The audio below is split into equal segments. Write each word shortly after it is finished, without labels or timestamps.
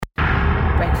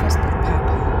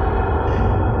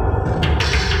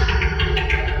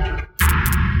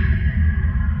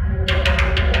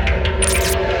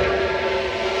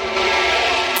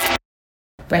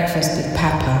Breakfast with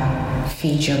Papa.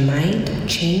 Feed your mind,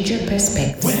 change your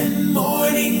perspective. When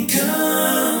morning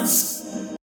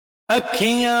comes. I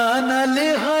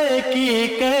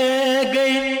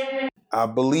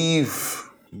believe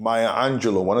Maya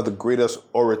Angelou, one of the greatest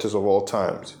orators of all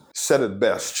times, said it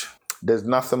best. There's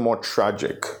nothing more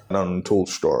tragic than an untold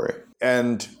story.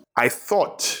 And I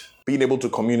thought being able to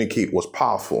communicate was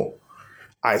powerful.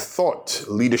 I thought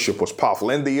leadership was powerful,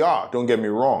 and they are, don't get me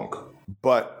wrong.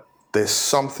 But there's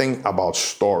something about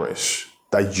stories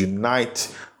that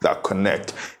unite, that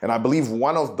connect. And I believe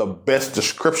one of the best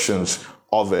descriptions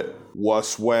of it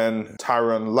was when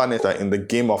Tyrion Lannister in the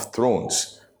Game of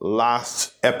Thrones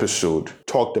last episode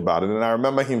talked about it. And I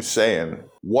remember him saying,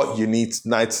 what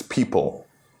unites people?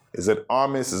 Is it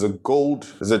armies? Is it gold?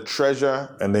 Is it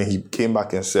treasure? And then he came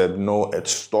back and said, no,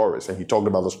 it's stories. And he talked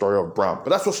about the story of Bran. But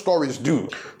that's what stories do.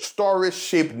 Stories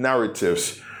shape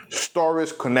narratives.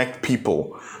 Stories connect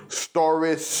people.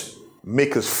 Stories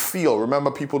make us feel. Remember,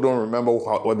 people don't remember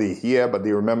what they hear, but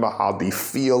they remember how they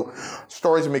feel.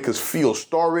 Stories make us feel.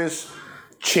 Stories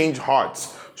change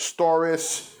hearts.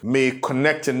 Stories may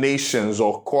connect to nations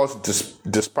or cause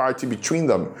disparity between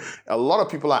them. A lot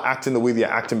of people are acting the way they're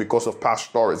acting because of past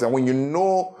stories. And when you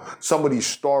know somebody's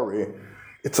story,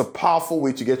 it's a powerful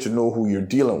way to get to know who you're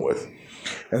dealing with.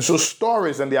 And so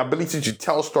stories and the ability to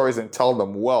tell stories and tell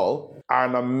them well are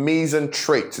an amazing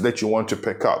trait that you want to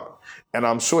pick up. And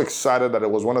I'm so excited that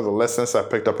it was one of the lessons I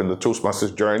picked up in the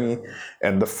Toastmasters journey,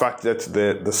 and the fact that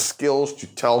the skills to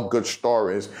tell good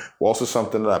stories were also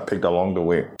something that I picked along the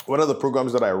way. One of the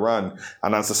programs that I run,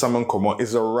 Anansi Salmon Komo,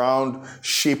 is around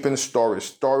shaping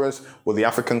stories with the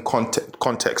African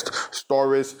context,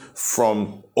 stories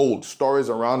from old, stories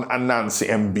around Anansi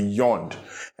and beyond.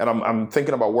 And I'm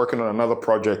thinking about working on another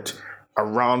project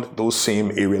around those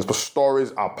same areas, but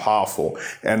stories are powerful.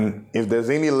 And if there's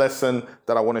any lesson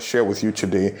that I want to share with you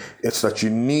today, it's that you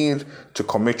need to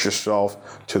commit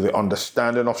yourself to the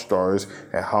understanding of stories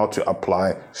and how to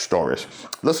apply stories.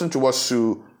 Listen to what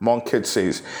Sue Monkid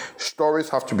says. Stories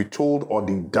have to be told or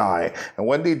they die. And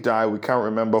when they die, we can't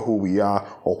remember who we are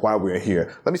or why we're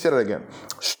here. Let me say that again.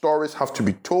 Stories have to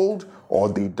be told or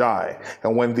they die.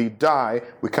 And when they die,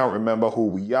 we can't remember who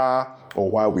we are or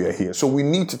why we are here. So we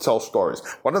need to tell stories.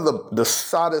 One of the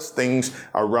saddest things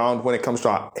around when it comes to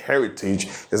our heritage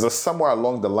is that somewhere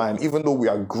along the line, even though we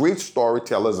are great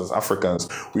storytellers as Africans,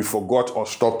 we forgot or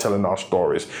stopped telling our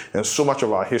stories. And so much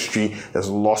of our history is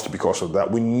lost because of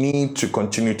that. We need to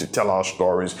continue to tell our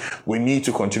stories. We need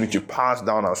to continue to pass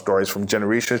down our stories from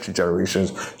generations to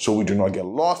generations so we do not get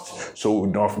lost, so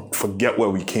we don't forget where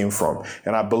we came from.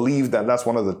 And I believe that that's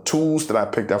one of the tools that I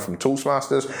picked up from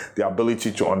Toastmasters, the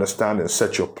ability to understand and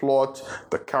set your plot,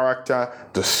 the character,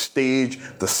 the stage,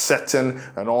 the setting,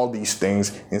 and all these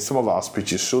things in some of our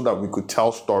speeches so that we could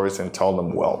tell stories and tell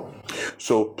them well.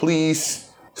 So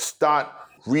please start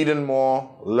reading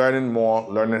more,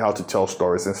 learning how to tell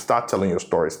stories, and start telling your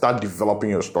story. Start developing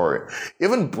your story.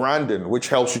 Even branding, which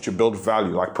helps you to build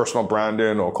value, like personal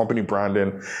branding or company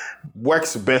branding,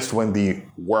 works best when they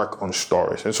work on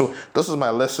stories. And so this is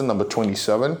my lesson number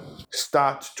 27.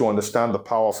 Start to understand the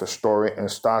power of a story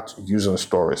and start using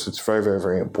stories. It's very, very,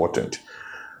 very important.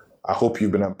 I hope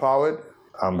you've been empowered.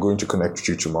 I'm going to connect with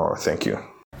you tomorrow. Thank you.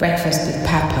 Breakfast with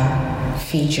Papa.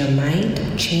 Feed your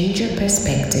mind, change your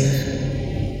perspective.